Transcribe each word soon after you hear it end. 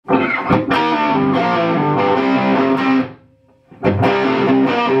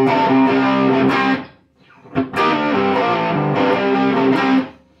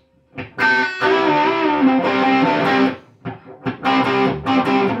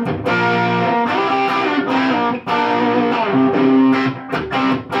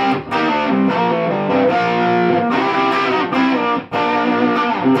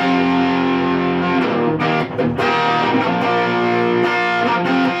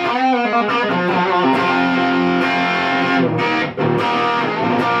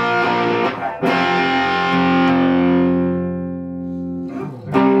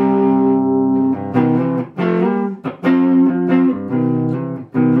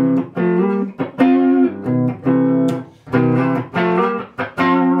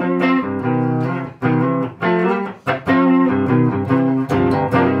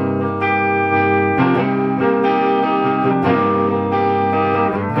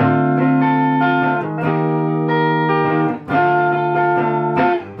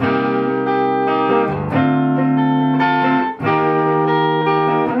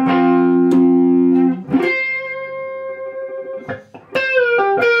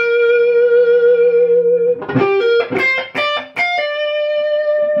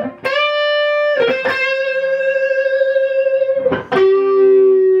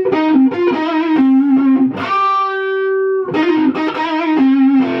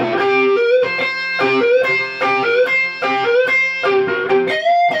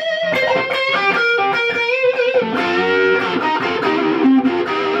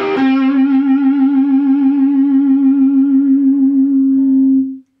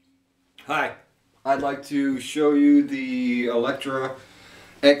Hi, I'd like to show you the Electra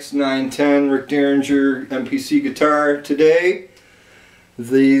X910 Derringer MPC guitar today.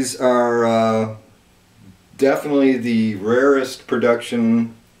 These are definitely the rarest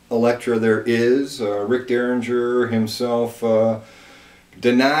production Electra there is. Rick Derringer himself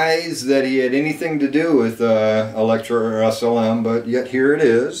denies that he had anything to do with Electra or SLM, but yet here it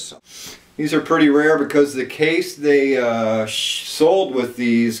is. These are pretty rare because the case they sold with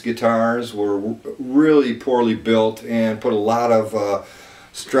these guitars were really poorly built and put a lot of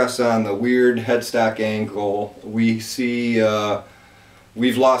stress on the weird headstock angle. We see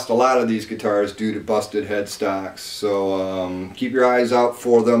we've lost a lot of these guitars due to busted headstocks, so keep your eyes out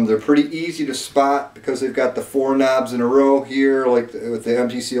for them. They're pretty easy to spot because they've got the 4 knobs in a row here, like with the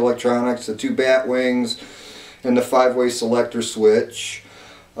MPC electronics, the 2 bat wings, and the 5-way selector switch.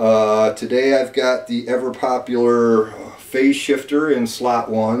 Today I've got the ever popular phase shifter in slot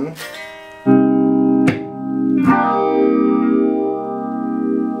 1.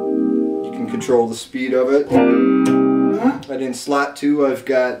 You can control the speed of it. And in slot 2 I've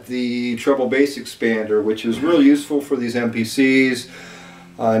got the treble bass expander, which is real useful for these MPCs.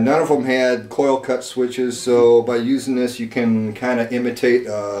 None of them had coil cut switches, so by using this you can kind of imitate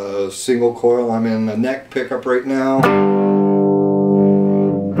a single coil. I'm in a neck pickup right now.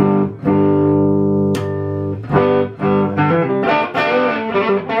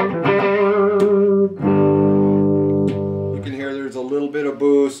 Bit of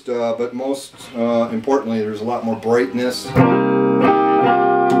boost, but most importantly there's a lot more brightness. A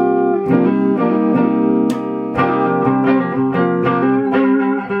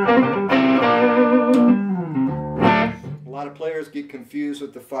lot of players get confused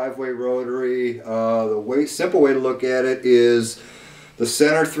with the 5-way rotary. The simple way to look at it is the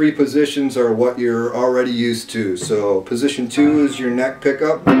center 3 positions are what you're already used to. So position 2 is your neck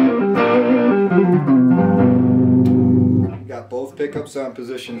pickup. Got both pickups on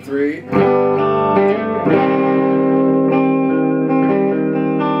position 3.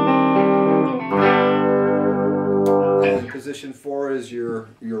 And position 4 is your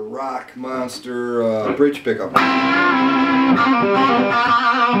rock monster bridge pickup.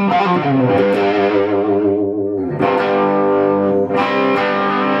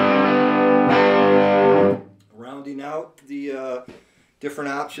 Rounding out the different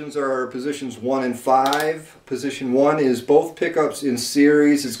options are positions 1 and 5. Position 1 is both pickups in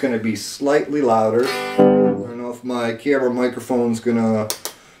series. It's going to be slightly louder. I don't know if my camera microphone's going to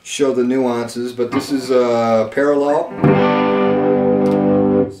show the nuances, but this is parallel.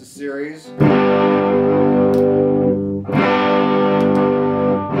 This is series.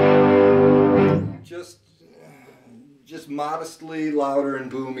 Just modestly louder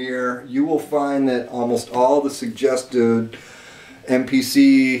and boomier. You will find that almost all the suggested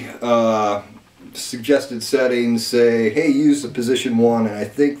MPC suggested settings say, hey, use the position 1, and I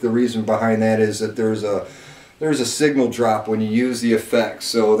think the reason behind that is that there's a signal drop when you use the effects,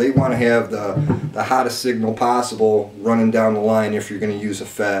 so they want to have the hottest signal possible running down the line if you're going to use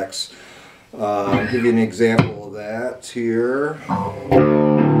effects. I'll give you an example of that here.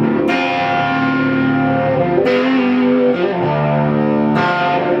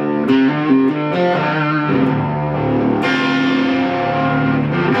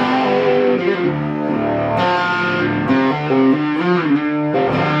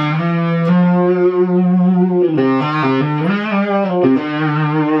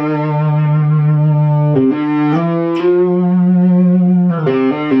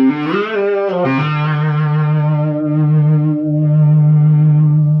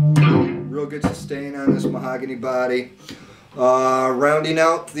 Real good sustain on this mahogany body. Rounding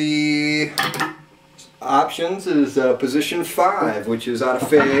out the options is position 5, which is out of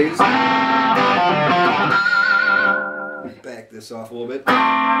phase. Back this off a little bit.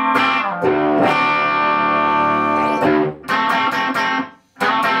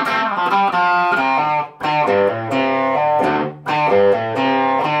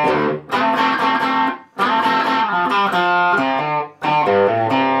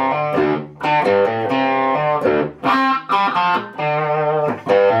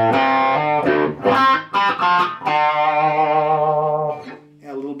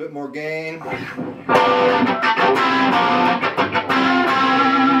 A little bit more gain.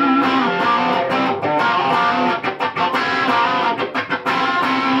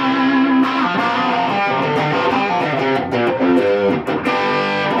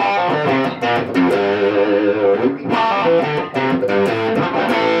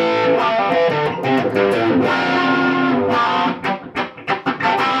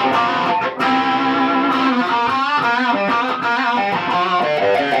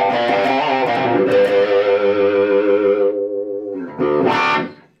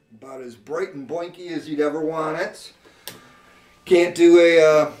 Can't do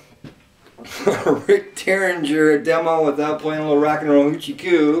a Rick Derringer demo without playing a little rock and roll hoochie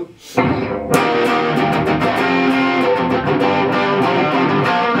coo.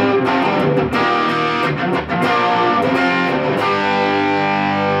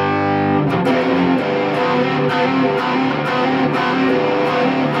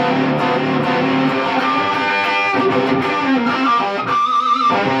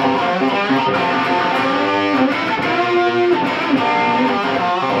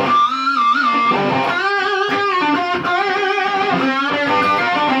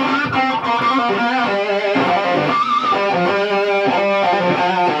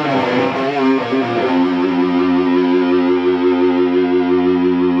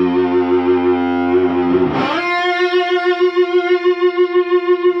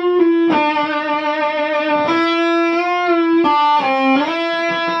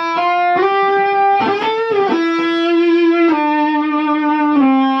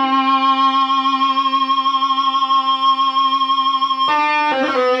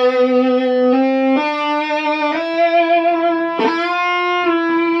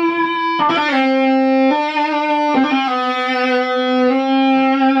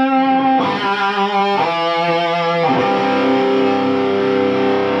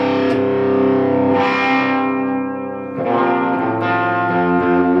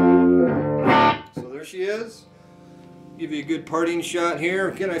 She is. Give you a good parting shot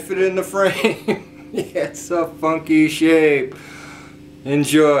here. Can I fit it in the frame? Yeah, it's a funky shape.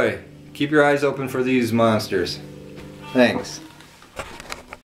 Enjoy. Keep your eyes open for these monsters. Thanks.